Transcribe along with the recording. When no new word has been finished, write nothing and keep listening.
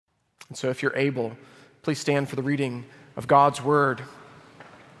And so if you're able, please stand for the reading of God's word.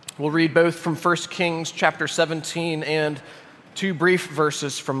 We'll read both from 1 Kings chapter 17 and two brief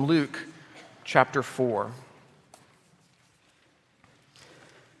verses from Luke chapter 4.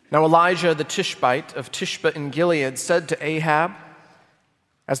 Now Elijah the Tishbite of Tishbe in Gilead said to Ahab,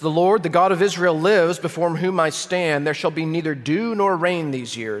 "As the Lord, the God of Israel, lives, before whom I stand, there shall be neither dew nor rain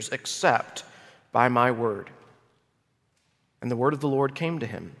these years, except by my word." And the word of the Lord came to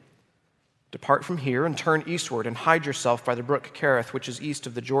him, "Depart from here and turn eastward and hide yourself by the brook Kerith, which is east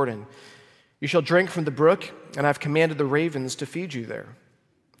of the Jordan. You shall drink from the brook, and I have commanded the ravens to feed you there."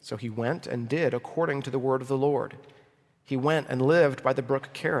 So he went and did according to the word of the Lord. He went and lived by the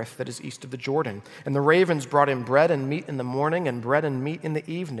brook Kerith that is east of the Jordan. And the ravens brought him bread and meat in the morning and bread and meat in the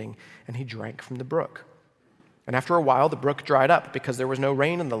evening, and he drank from the brook. And after a while the brook dried up because there was no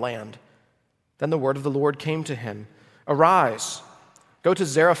rain in the land. Then the word of the Lord came to him, "Arise, go to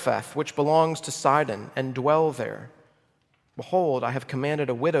Zarephath, which belongs to Sidon, and dwell there. Behold, I have commanded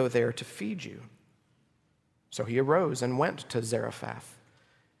a widow there to feed you." So he arose and went to Zarephath.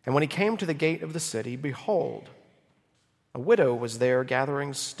 And when he came to the gate of the city, behold, a widow was there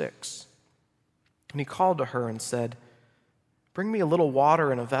gathering sticks. And he called to her and said, "Bring me a little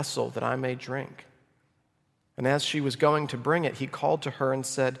water in a vessel that I may drink." And as she was going to bring it, he called to her and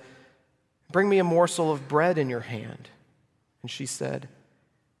said, "Bring me a morsel of bread in your hand." And she said,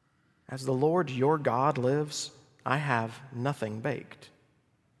 "As the Lord your God lives, I have nothing baked,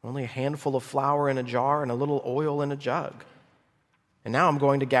 only a handful of flour in a jar and a little oil in a jug. And now I'm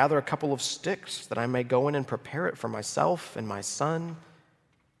going to gather a couple of sticks that I may go in and prepare it for myself and my son,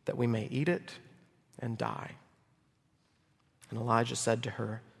 that we may eat it and die." And Elijah said to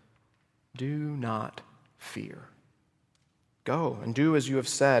her, "Do not fear. Go and do as you have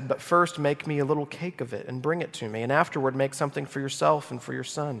said, but first make me a little cake of it and bring it to me, and afterward make something for yourself and for your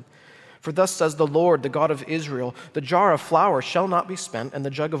son. For thus says the Lord, the God of Israel, the jar of flour shall not be spent, and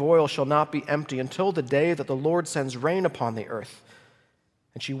the jug of oil shall not be empty until the day that the Lord sends rain upon the earth."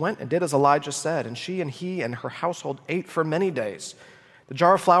 And she went and did as Elijah said, and she and he and her household ate for many days. The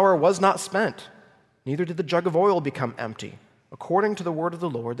jar of flour was not spent, neither did the jug of oil become empty, according to the word of the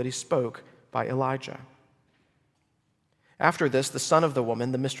Lord that he spoke by Elijah. After this, the son of the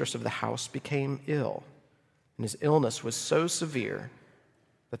woman, the mistress of the house, became ill, and his illness was so severe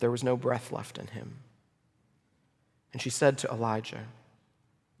that there was no breath left in him. And she said to Elijah,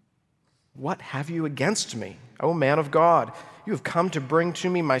 "What have you against me, O man of God? You have come to bring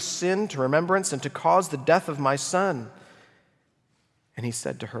to me my sin to remembrance and to cause the death of my son." And he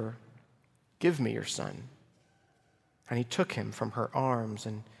said to her, "Give me your son." And he took him from her arms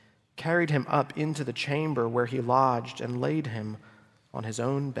and carried him up into the chamber where he lodged and laid him on his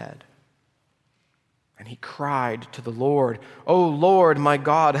own bed. And he cried to the Lord, "O Lord, my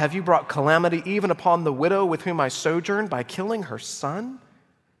God, have you brought calamity even upon the widow with whom I sojourned by killing her son?"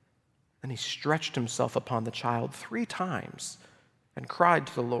 Then he stretched himself upon the child 3 times and cried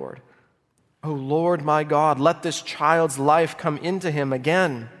to the Lord, "O Lord, my God, let this child's life come into him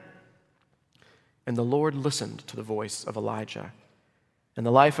again." And the Lord listened to the voice of Elijah. And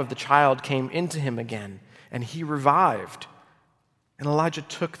the life of the child came into him again, and he revived. And Elijah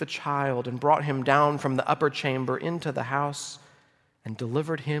took the child and brought him down from the upper chamber into the house and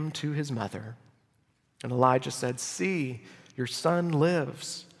delivered him to his mother. And Elijah said, "See, your son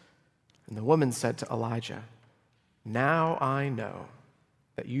lives." And the woman said to Elijah, "Now I know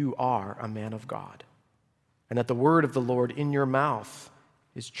that you are a man of God, and that the word of the Lord in your mouth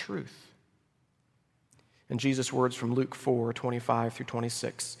is truth." And Jesus' words from Luke 4:25 through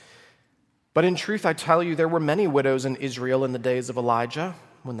 26. "But in truth I tell you, there were many widows in Israel in the days of Elijah,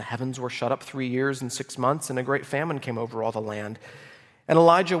 when the heavens were shut up 3 years and 6 months, and a great famine came over all the land. And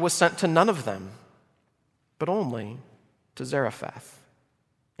Elijah was sent to none of them, but only to Zarephath,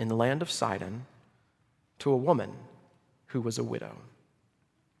 in the land of Sidon, to a woman who was a widow."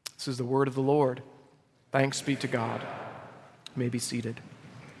 This is the word of the Lord. Thanks be to God. You may be seated.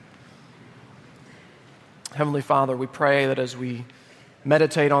 Heavenly Father, we pray that as we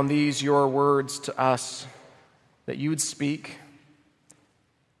meditate on these, your words to us, that you would speak,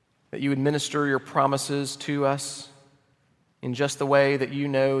 that you would minister your promises to us in just the way that you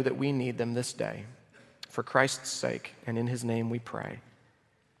know that we need them this day. For Christ's sake, and in his name we pray.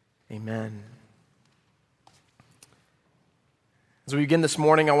 Amen. As we begin this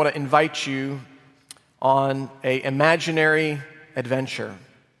morning, I want to invite you on an imaginary adventure.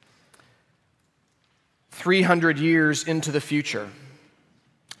 300 years into the future.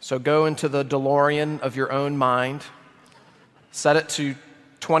 So go into the DeLorean of your own mind, set it to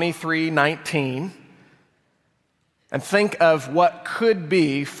 2319, and think of what could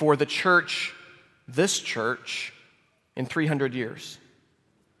be for the church, this church, in 300 years.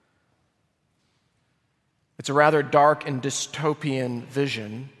 It's a rather dark and dystopian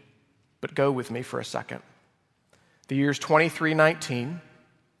vision, but go with me for a second. The year's 2319.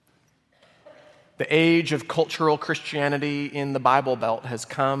 The age of cultural Christianity in the Bible Belt has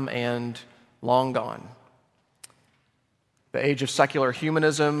come and long gone. The age of secular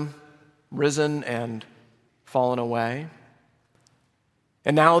humanism risen and fallen away.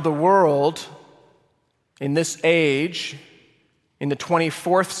 And now the world in this age, in the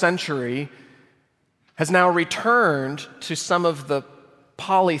 24th century, has now returned to some of the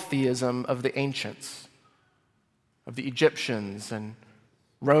polytheism of the ancients, of the Egyptians and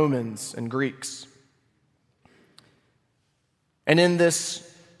Romans and Greeks. And in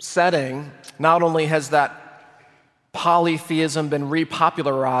this setting, not only has that polytheism been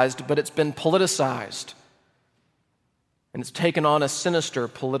repopularized, but it's been politicized. And it's taken on a sinister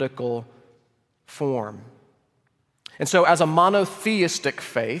political form. And so, as a monotheistic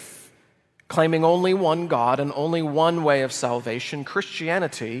faith, claiming only one God and only one way of salvation,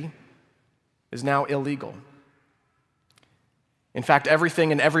 Christianity is now illegal. In fact,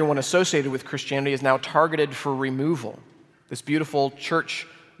 everything and everyone associated with Christianity is now targeted for removal. This beautiful church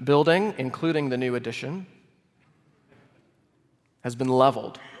building, including the new addition, has been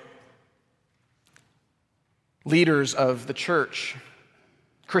leveled. Leaders of the church,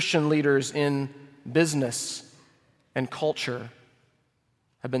 Christian leaders in business and culture,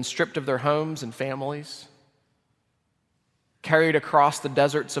 have been stripped of their homes and families, carried across the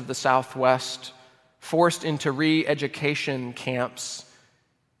deserts of the Southwest, forced into re-education camps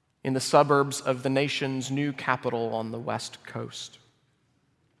in the suburbs of the nation's new capital on the West Coast.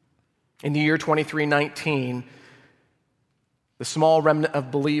 In the year 2319, the small remnant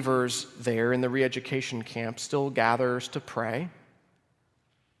of believers there in the re-education camp still gathers to pray,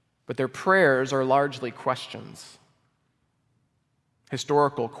 but their prayers are largely questions.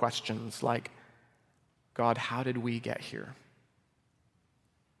 Historical questions like, God, how did we get here?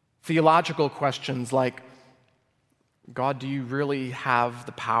 Theological questions like, God, do you really have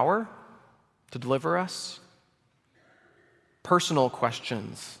the power to deliver us? Personal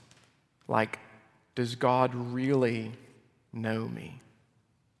questions like, does God really know me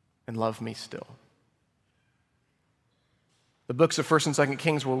and love me still? The books of 1st and 2nd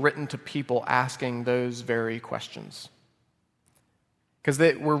Kings were written to people asking those very questions, because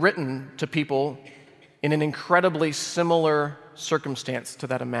they were written to people in an incredibly similar circumstance to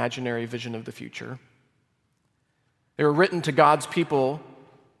that imaginary vision of the future. They were written to God's people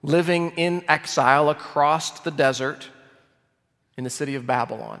living in exile across the desert in the city of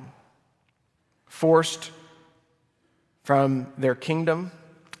Babylon, forced from their kingdom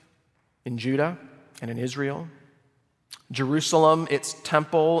in Judah and in Israel, Jerusalem, its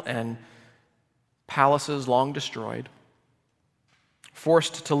temple and palaces long destroyed,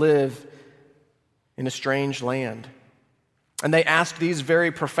 forced to live in a strange land. And they asked these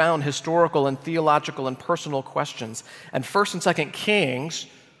very profound historical and theological and personal questions. And 1st and 2nd Kings,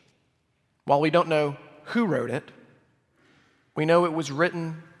 while we don't know who wrote it, we know it was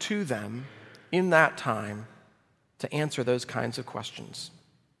written to them in that time to answer those kinds of questions.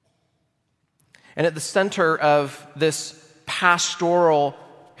 And at the center of this pastoral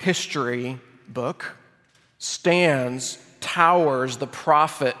history book towers the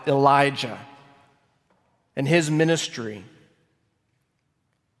prophet Elijah and his ministry.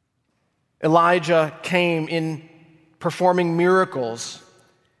 Elijah came in performing miracles,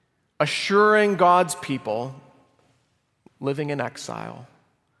 assuring God's people living in exile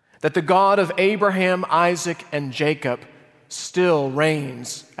that the God of Abraham, Isaac, and Jacob still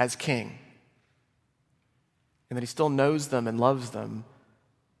reigns as king, and that he still knows them and loves them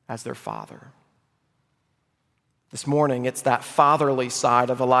as their father. This morning, it's that fatherly side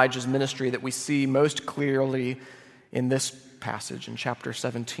of Elijah's ministry that we see most clearly in this passage in chapter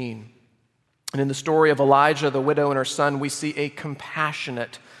 17. And in the story of Elijah, the widow, and her son, we see a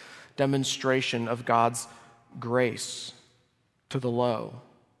compassionate demonstration of God's grace to the low.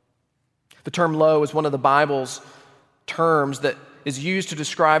 The term low is one of the Bible's terms that is used to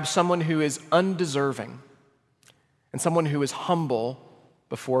describe someone who is undeserving and someone who is humble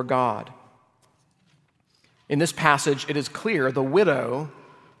before God. In this passage, it is clear the widow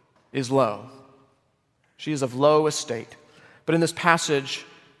is low. She is of low estate. But in this passage,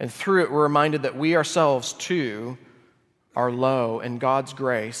 and through it, we're reminded that we ourselves, too, are low, and God's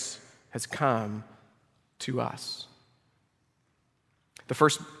grace has come to us. The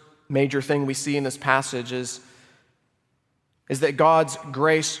first major thing we see in this passage is that God's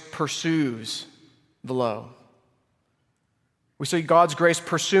grace pursues the low. We see God's grace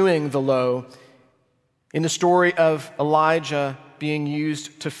pursuing the low in the story of Elijah being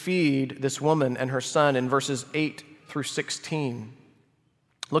used to feed this woman and her son in verses 8 through 16.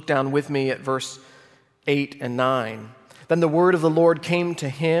 Look down with me at verse 8 and 9. Then the word of the Lord came to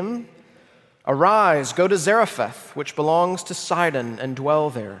him, "Arise, go to Zarephath, which belongs to Sidon, and dwell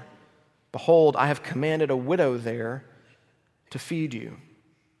there. Behold, I have commanded a widow there to feed you."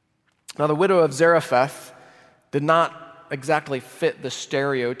 Now, the widow of Zarephath did not exactly fit the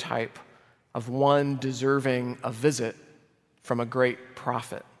stereotype of one deserving a visit from a great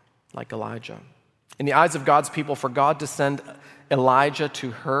prophet like Elijah. In the eyes of God's people, for God to send Elijah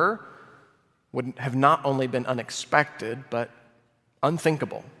to her would have not only been unexpected, but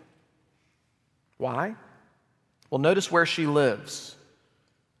unthinkable. Why? Well, notice where she lives.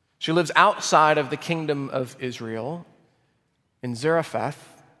 She lives outside of the kingdom of Israel in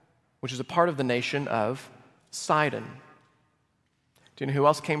Zarephath, which is a part of the nation of Sidon. Do you know who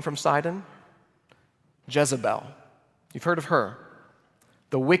else came from Sidon? Jezebel. You've heard of her.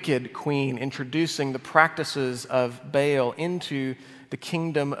 The wicked queen introducing the practices of Baal into the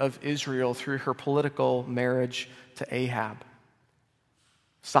kingdom of Israel through her political marriage to Ahab.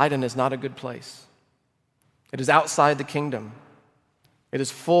 Sidon is not a good place. It is outside the kingdom. It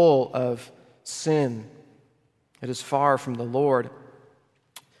is full of sin. It is far from the Lord.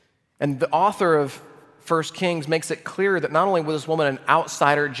 And the author of 1 Kings makes it clear that not only was this woman an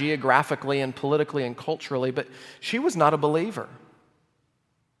outsider geographically and politically and culturally, but she was not a believer.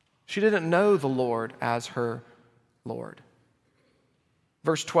 She didn't know the Lord as her Lord.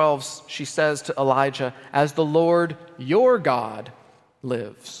 Verse 12, she says to Elijah, "As the Lord your God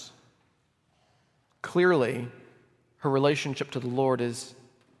lives." Clearly, her relationship to the Lord is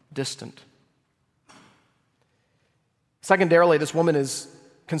distant. Secondarily, this woman is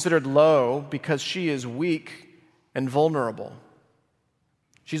considered low because she is weak and vulnerable.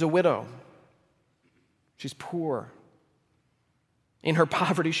 She's a widow. She's poor. In her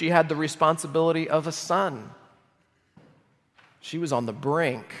poverty, she had the responsibility of a son. She was on the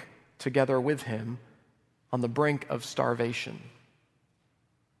brink, together with him, on the brink of starvation.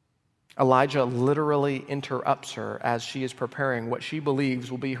 Elijah literally interrupts her as she is preparing what she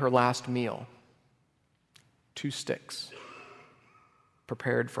believes will be her last meal. 2 sticks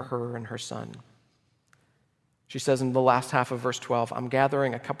prepared for her and her son. She says in the last half of verse 12, "I'm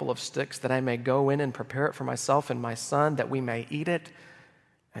gathering a couple of sticks that I may go in and prepare it for myself and my son, that we may eat it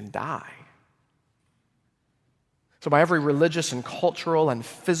and die." So by every religious and cultural and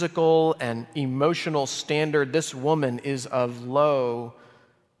physical and emotional standard, this woman is of low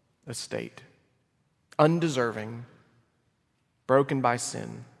estate, undeserving, broken by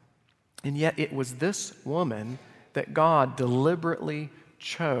sin. And yet it was this woman that God deliberately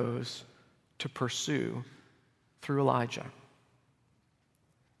chose to pursue through Elijah.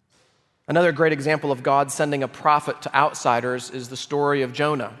 Another great example of God sending a prophet to outsiders is the story of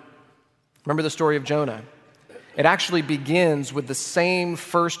Jonah. Remember the story of Jonah? It actually begins with the same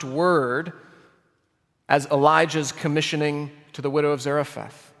first word as Elijah's commissioning to the widow of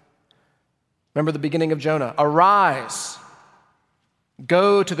Zarephath. Remember the beginning of Jonah. "Arise,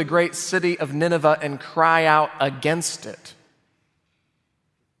 go to the great city of Nineveh and cry out against it."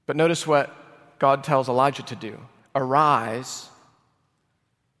 But notice what God tells Elijah to do. "Arise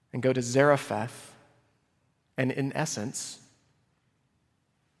and go to Zarephath." And in essence,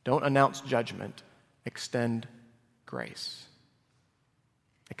 don't announce judgment, extend grace.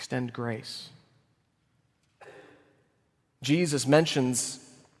 Extend grace. Jesus mentions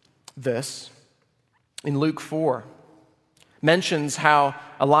this in Luke 4. Mentions how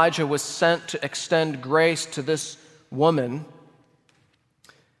Elijah was sent to extend grace to this woman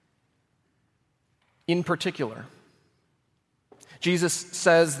in particular. Jesus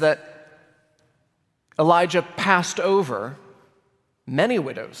says that Elijah passed over many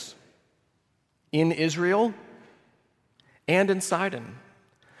widows in Israel and in Sidon,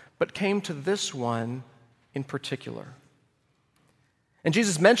 but came to this one in particular. And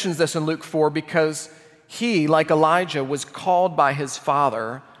Jesus mentions this in Luke 4 because he, like Elijah, was called by his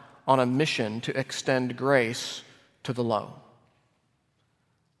Father on a mission to extend grace to the low.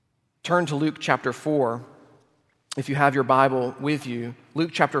 Turn to Luke chapter 4, if you have your Bible with you.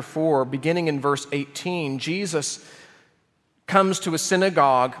 Luke chapter 4, beginning in verse 18, Jesus comes to a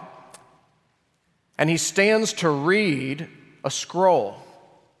synagogue and he stands to read a scroll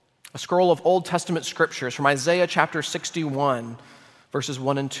of Old Testament scriptures from Isaiah chapter 61, verses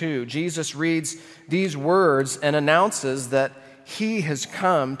 1 and 2. Jesus reads these words and announces that he has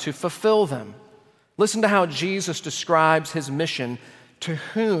come to fulfill them. Listen to how Jesus describes his mission, to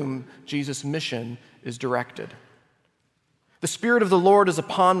whom Jesus' mission is directed. The Spirit of the Lord is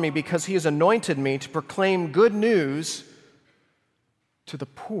upon me because he has anointed me to proclaim good news to the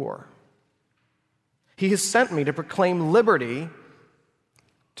poor. He has sent me to proclaim liberty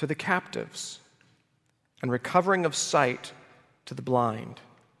to the captives and recovering of sight to the blind,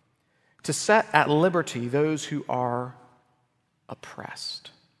 to set at liberty those who are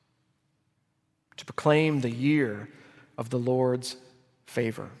oppressed, to proclaim the year of the Lord's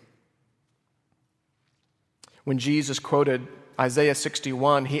favor. When Jesus quoted Isaiah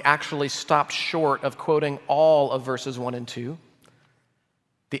 61, he actually stopped short of quoting all of verses 1 and 2.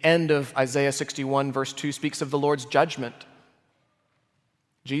 The end of Isaiah 61, verse 2, speaks of the Lord's judgment.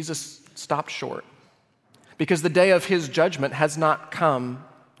 Jesus stopped short because the day of his judgment has not come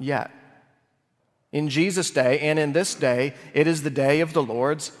yet. In Jesus' day and in this day, it is the day of the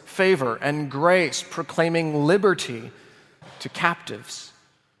Lord's favor and grace, proclaiming liberty to captives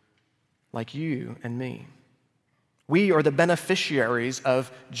like you and me. We are the beneficiaries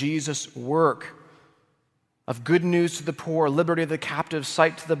of Jesus' work, of good news to the poor, liberty to the captives,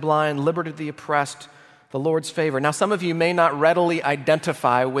 sight to the blind, liberty to the oppressed, the Lord's favor. Now, some of you may not readily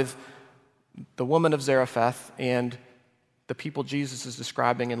identify with the woman of Zarephath and the people Jesus is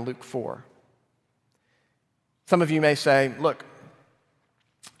describing in Luke 4. Some of you may say, look,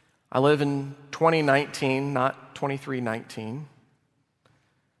 I live in 2019, not 2319.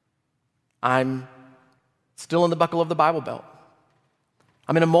 I'm still in the buckle of the Bible Belt.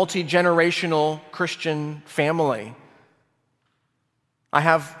 I'm in a multi-generational Christian family. I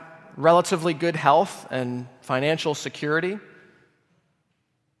have relatively good health and financial security.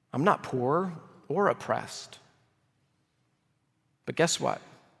 I'm not poor or oppressed. But guess what?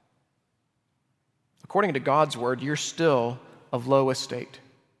 According to God's word, you're still of low estate.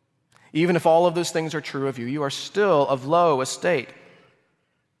 Even if all of those things are true of you, you are still of low estate.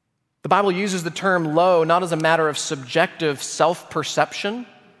 The Bible uses the term low not as a matter of subjective self-perception.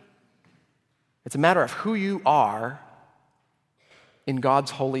 It's a matter of who you are in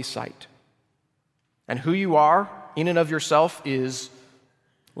God's holy sight. And who you are in and of yourself is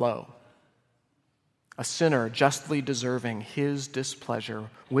low. A sinner justly deserving his displeasure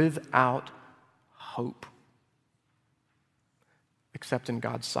without hope, except in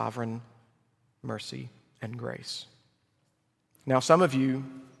God's sovereign mercy and grace. Now, some of you,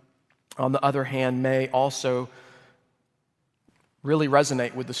 on the other hand, may also really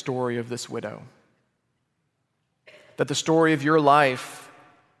resonate with the story of this widow. That the story of your life,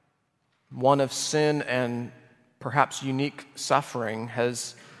 one of sin and perhaps unique suffering,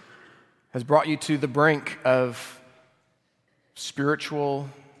 has brought you to the brink of spiritual,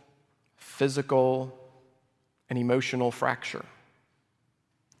 physical, and emotional fracture.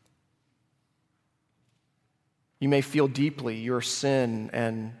 You may feel deeply your sin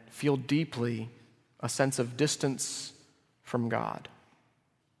and feel deeply a sense of distance from God.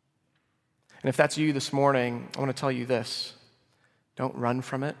 And if that's you this morning, I want to tell you this. Don't run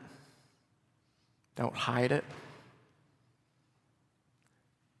from it. Don't hide it.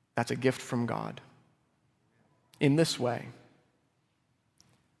 That's a gift from God. In this way,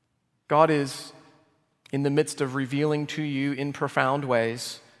 God is in the midst of revealing to you in profound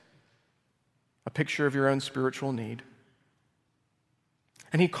ways a picture of your own spiritual need.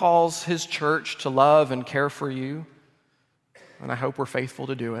 And he calls his church to love and care for you, and I hope we're faithful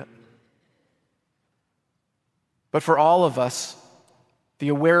to do it. But for all of us, the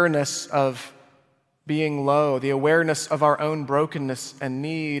awareness of being low, the awareness of our own brokenness and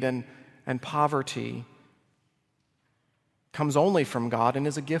need and poverty comes only from God and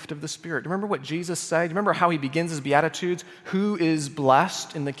is a gift of the Spirit. Remember what Jesus said? Remember how he begins his Beatitudes? Who is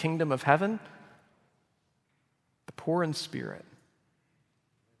blessed in the kingdom of heaven? The poor in spirit.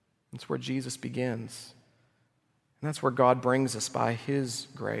 That's where Jesus begins. And that's where God brings us by his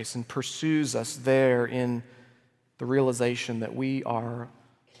grace and pursues us there in the realization that we are,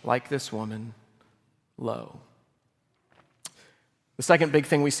 like this woman, low. The second big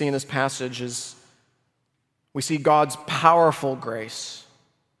thing we see in this passage is we see God's powerful grace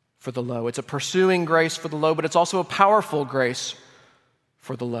for the low. It's a pursuing grace for the low, but it's also a powerful grace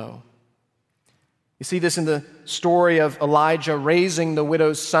for the low. You see this in the story of Elijah raising the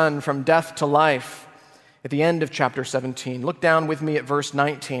widow's son from death to life at the end of chapter 17. Look down with me at verse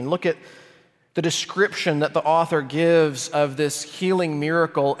 19. Look at the description that the author gives of this healing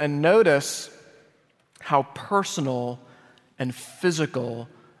miracle, and notice how personal and physical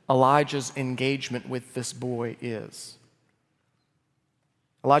Elijah's engagement with this boy is.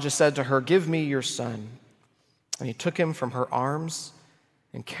 Elijah said to her, "Give me your son." And he took him from her arms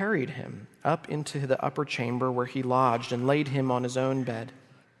and carried him up into the upper chamber where he lodged and laid him on his own bed.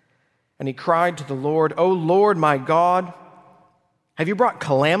 And he cried to the Lord, "O Lord, my God, Have you brought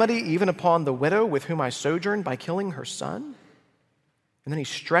calamity even upon the widow with whom I sojourned by killing her son?" And then he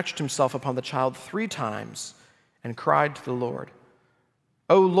stretched himself upon the child 3 times and cried to the Lord,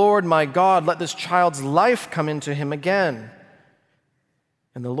 "O Lord my God, let this child's life come into him again."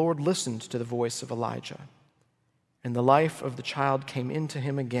 And the Lord listened to the voice of Elijah, and the life of the child came into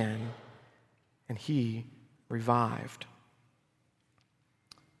him again, and he revived.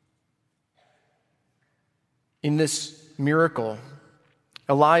 In this miracle,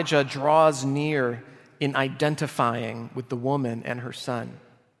 Elijah draws near in identifying with the woman and her son.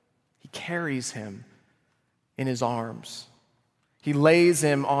 He carries him in his arms. He lays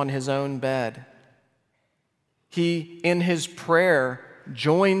him on his own bed. He, in his prayer,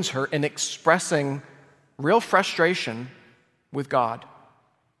 joins her in expressing real frustration with God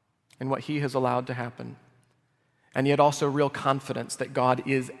and what he has allowed to happen, and yet also real confidence that God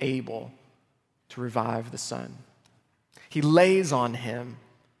is able to revive the son. He lays on him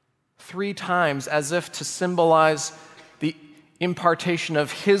 3 times as if to symbolize the impartation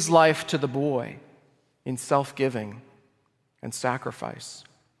of his life to the boy in self-giving and sacrifice.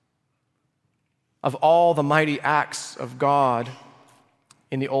 Of all the mighty acts of God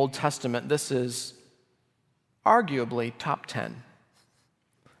in the Old Testament, this is arguably top 10.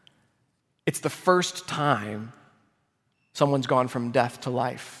 It's the first time someone's gone from death to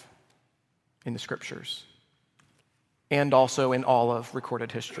life in the Scriptures, and also in all of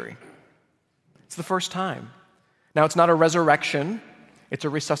recorded history. It's the first time. Now, it's not a resurrection, it's a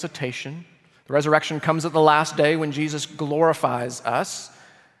resuscitation. The resurrection comes at the last day when Jesus glorifies us,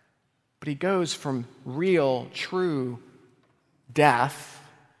 but he goes from real, true death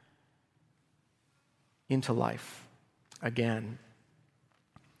into life again.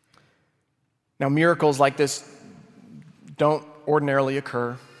 Now, miracles like this don't ordinarily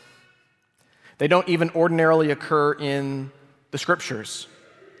occur. They don't even ordinarily occur in the Scriptures.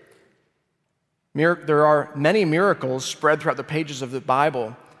 There are many miracles spread throughout the pages of the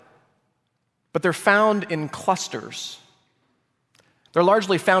Bible, but they're found in clusters. They're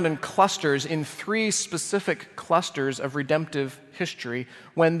largely found in clusters, in 3 specific clusters of redemptive history,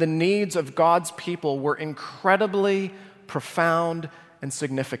 when the needs of God's people were incredibly profound and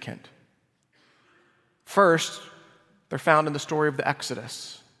significant. First, they're found in the story of the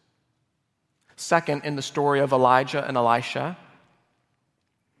Exodus. Second, in the story of Elijah and Elisha.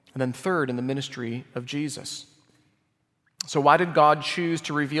 And then third, in the ministry of Jesus. So why did God choose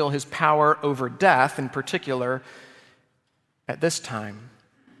to reveal his power over death, in particular, at this time?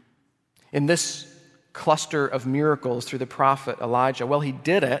 In this cluster of miracles through the prophet Elijah? Well, he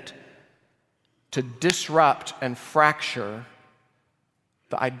did it to disrupt and fracture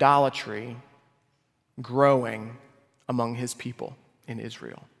the idolatry growing among his people in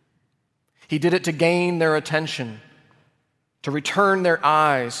Israel. He did it to gain their attention, to return their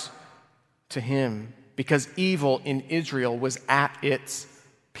eyes to him, because evil in Israel was at its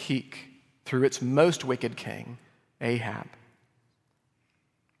peak through its most wicked king, Ahab.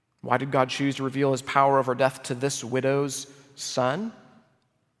 Why did God choose to reveal his power over death to this widow's son?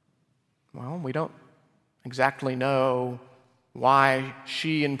 Well, we don't exactly know why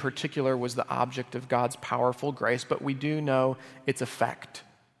she in particular was the object of God's powerful grace, but we do know its effect.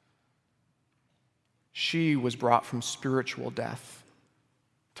 She was brought from spiritual death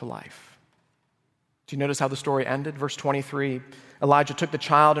to life. Do you notice how the story ended? Verse 23, Elijah took the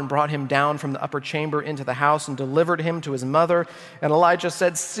child and brought him down from the upper chamber into the house and delivered him to his mother. And Elijah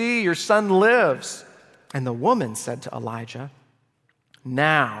said, "See, your son lives." And the woman said to Elijah,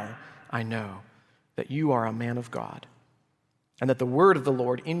 "Now I know that you are a man of God, and that the word of the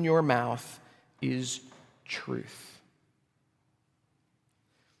Lord in your mouth is truth."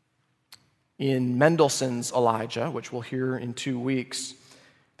 In Mendelssohn's Elijah, which we'll hear in 2 weeks,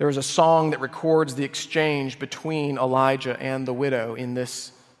 there is a song that records the exchange between Elijah and the widow in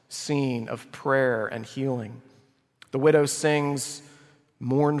this scene of prayer and healing. The widow sings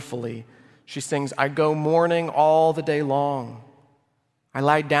mournfully. She sings, "I go mourning all the day long. I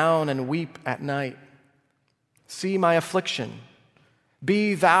lie down and weep at night. See my affliction.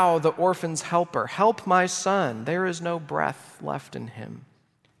 Be thou the orphan's helper. Help my son. There is no breath left in him."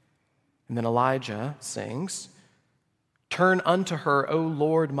 And then Elijah sings, "Turn unto her, O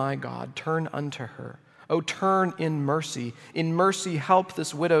Lord my God, turn unto her. O turn in mercy. In mercy help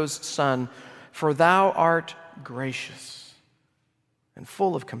this widow's son, for thou art gracious and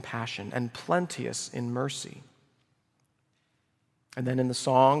full of compassion and plenteous in mercy." And then in the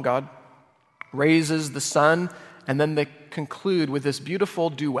song, God raises the son, and then they conclude with this beautiful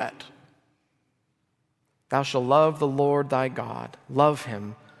duet. "Thou shalt love the Lord thy God, love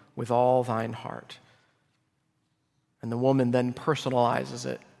him with all thine heart." And the woman then personalizes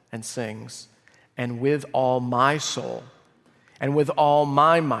it and sings, "And with all my soul and with all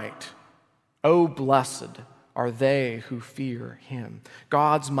my might, oh, blessed are they who fear him."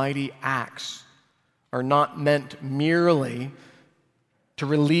 God's mighty acts are not meant merely to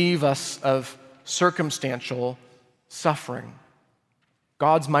relieve us of circumstantial suffering.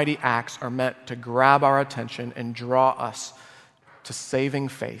 God's mighty acts are meant to grab our attention and draw us to saving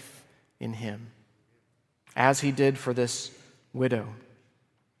faith in him, as he did for this widow,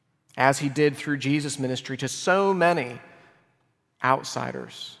 as he did through Jesus' ministry to so many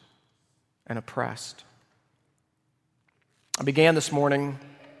outsiders and oppressed. I began this morning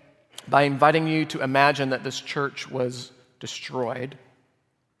by inviting you to imagine that this church was destroyed.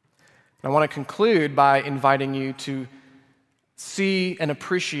 And I want to conclude by inviting you to see and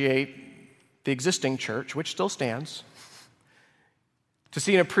appreciate the existing church, which still stands, to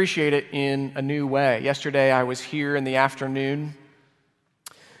see and appreciate it in a new way. Yesterday, I was here in the afternoon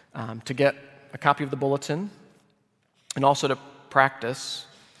to get a copy of the bulletin and also to practice.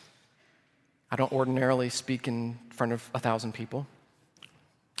 I don't ordinarily speak in front of 1,000 people.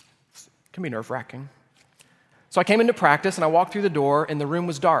 It can be nerve-wracking. So I came into practice and I walked through the door and the room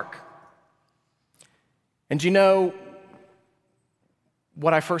was dark. And do you know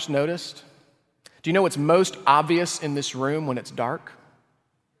what I first noticed? Do you know what's most obvious in this room when it's dark?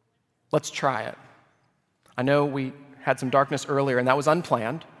 Let's try it. I know we had some darkness earlier and that was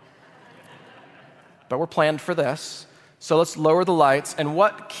unplanned, but we're planned for this. So let's lower the lights. And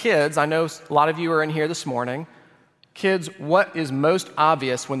what kids, I know a lot of you are in here this morning, kids, what is most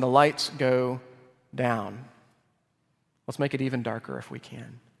obvious when the lights go down? Let's make it even darker if we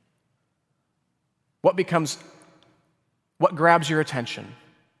can. What grabs your attention?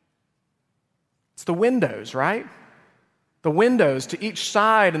 It's the windows, right? The windows to each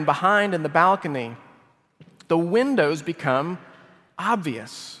side and behind in the balcony. The windows become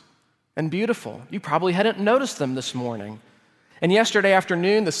obvious and beautiful. You probably hadn't noticed them this morning. And yesterday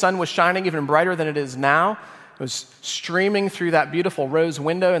afternoon, the sun was shining even brighter than it is now. It was streaming through that beautiful rose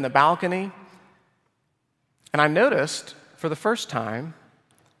window in the balcony. And I noticed for the first time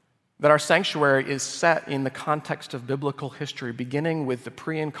that our sanctuary is set in the context of biblical history, beginning with the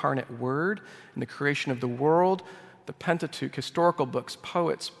pre-incarnate Word and the creation of the world, the Pentateuch, historical books,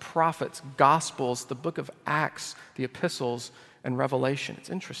 poets, prophets, Gospels, the book of Acts, the epistles, and Revelation.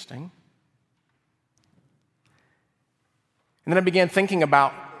 It's interesting. And then I began thinking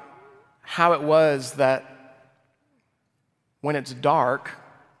about how it was that when it's dark,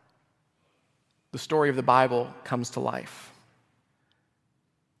 the story of the Bible comes to life.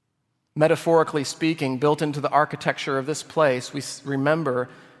 Metaphorically speaking, built into the architecture of this place, we remember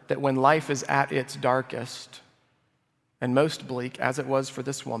that when life is at its darkest and most bleak, as it was for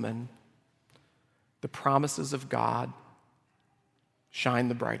this woman, the promises of God shine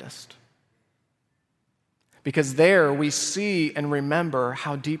the brightest. Because there we see and remember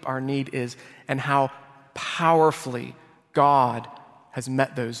how deep our need is and how powerfully God has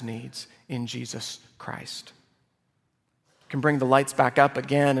met those needs in Jesus Christ. You can bring the lights back up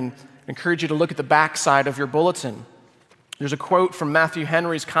again and encourage you to look at the back side of your bulletin. There's a quote from Matthew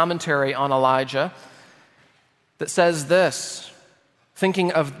Henry's commentary on Elijah that says this,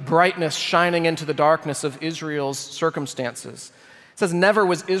 thinking of brightness shining into the darkness of Israel's circumstances. It says, "Never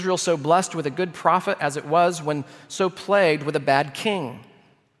was Israel so blessed with a good prophet as it was when so plagued with a bad king.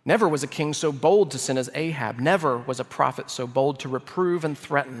 Never was a king so bold to sin as Ahab. Never was a prophet so bold to reprove and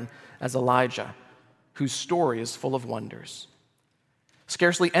threaten as Elijah, whose story is full of wonders.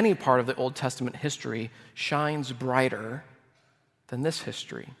 Scarcely any part of the Old Testament history shines brighter than this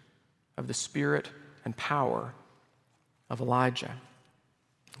history of the spirit and power of Elijah."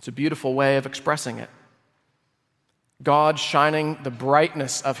 It's a beautiful way of expressing it. God shining the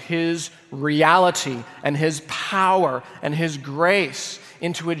brightness of his reality and his power and his grace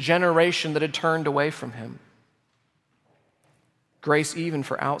into a generation that had turned away from him. Grace even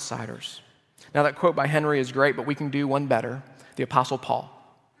for outsiders. Now that quote by Henry is great, but we can do one better. The Apostle Paul.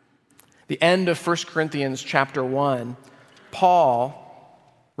 The end of 1 Corinthians chapter 1, Paul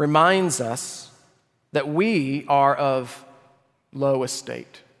reminds us that we are of low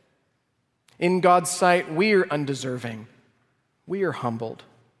estate. In God's sight, we are undeserving. We are humbled.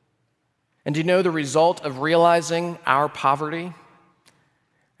 And do you know the result of realizing our poverty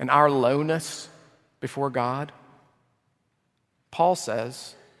and our lowness before God? Paul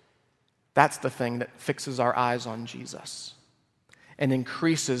says that's the thing that fixes our eyes on Jesus and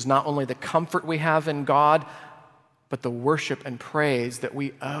increases not only the comfort we have in God, but the worship and praise that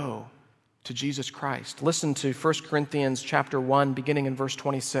we owe to Jesus Christ. Listen to 1 Corinthians chapter 1, beginning in verse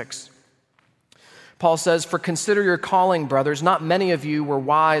 26. Paul says, "For consider your calling, brothers. Not many of you were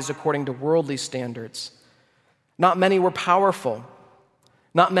wise according to worldly standards. Not many were powerful.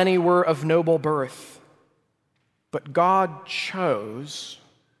 Not many were of noble birth. But God chose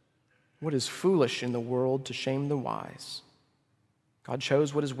what is foolish in the world to shame the wise. God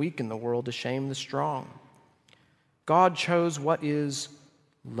chose what is weak in the world to shame the strong. God chose what is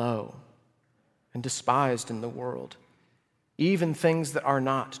low and despised in the world, even things that are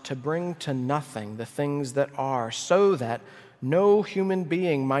not, to bring to nothing the things that are, so that no human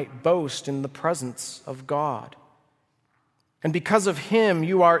being might boast in the presence of God. And because of him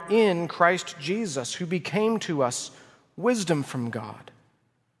you are in Christ Jesus, who became to us wisdom from God,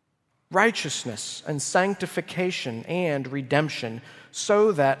 righteousness and sanctification and redemption,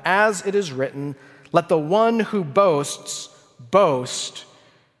 so that, as it is written, let the one who boasts boast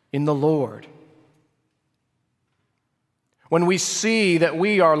in the Lord." When we see that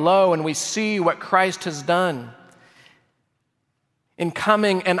we are low and we see what Christ has done in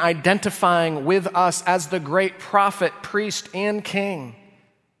coming and identifying with us as the great prophet, priest, and king,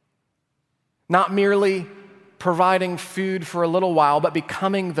 not merely providing food for a little while, but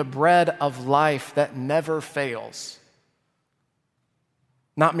becoming the bread of life that never fails.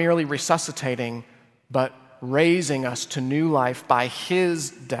 Not merely resuscitating, but raising us to new life by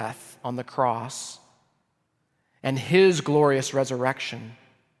his death on the cross and his glorious resurrection.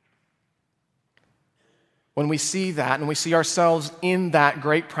 When we see that and we see ourselves in that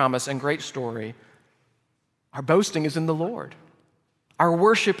great promise and great story, our boasting is in the Lord. Our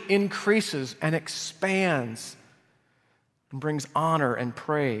worship increases and expands and brings honor and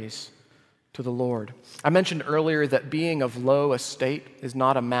praise to the Lord. I mentioned earlier that being of low estate is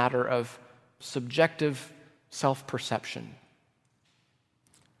not a matter of subjective self-perception.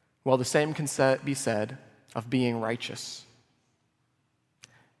 Well, the same can be said of being righteous.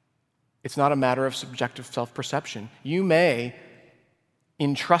 It's not a matter of subjective self-perception. You may,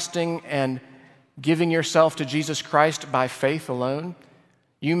 in trusting and giving yourself to Jesus Christ by faith alone,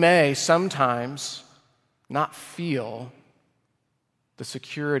 you may sometimes not feel the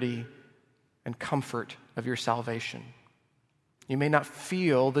security and comfort of your salvation. You may not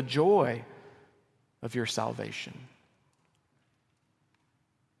feel the joy of your salvation.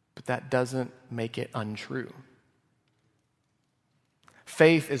 But that doesn't make it untrue.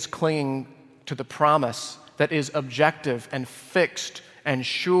 Faith is clinging to the promise that is objective and fixed and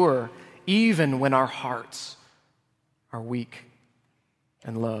sure, even when our hearts are weak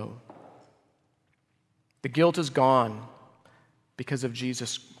and low. The guilt is gone because of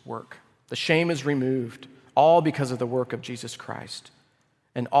Jesus' work. The shame is removed, all because of the work of Jesus Christ.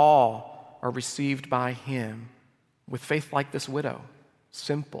 And all are received by him with faith like this widow,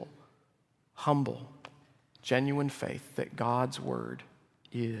 simple, humble, genuine faith that God's word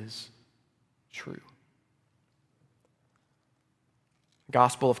is true. The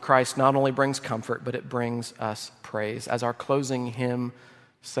gospel of Christ not only brings comfort, but it brings us praise. As our closing hymn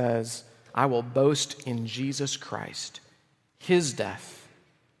says, "I will boast in Jesus Christ, his death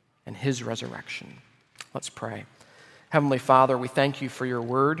and his resurrection." Let's pray. Heavenly Father, we thank you for your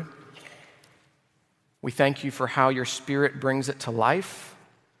word. We thank you for how your Spirit brings it to life.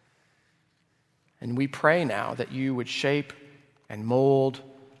 And we pray now that you would shape and mold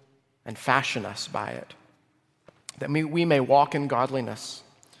and fashion us by it, that we may walk in godliness.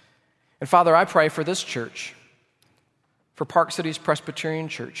 And Father, I pray for this church, for Park Cities Presbyterian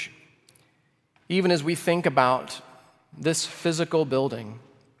Church, even as we think about this physical building,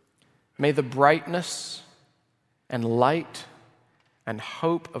 may the brightness and light and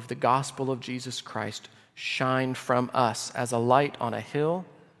hope of the gospel of Jesus Christ shine from us as a light on a hill,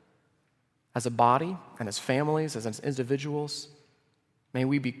 as a body and as families, as individuals. May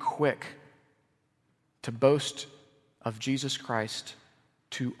we be quick to boast of Jesus Christ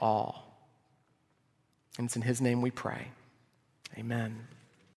to all. And it's in his name we pray. Amen.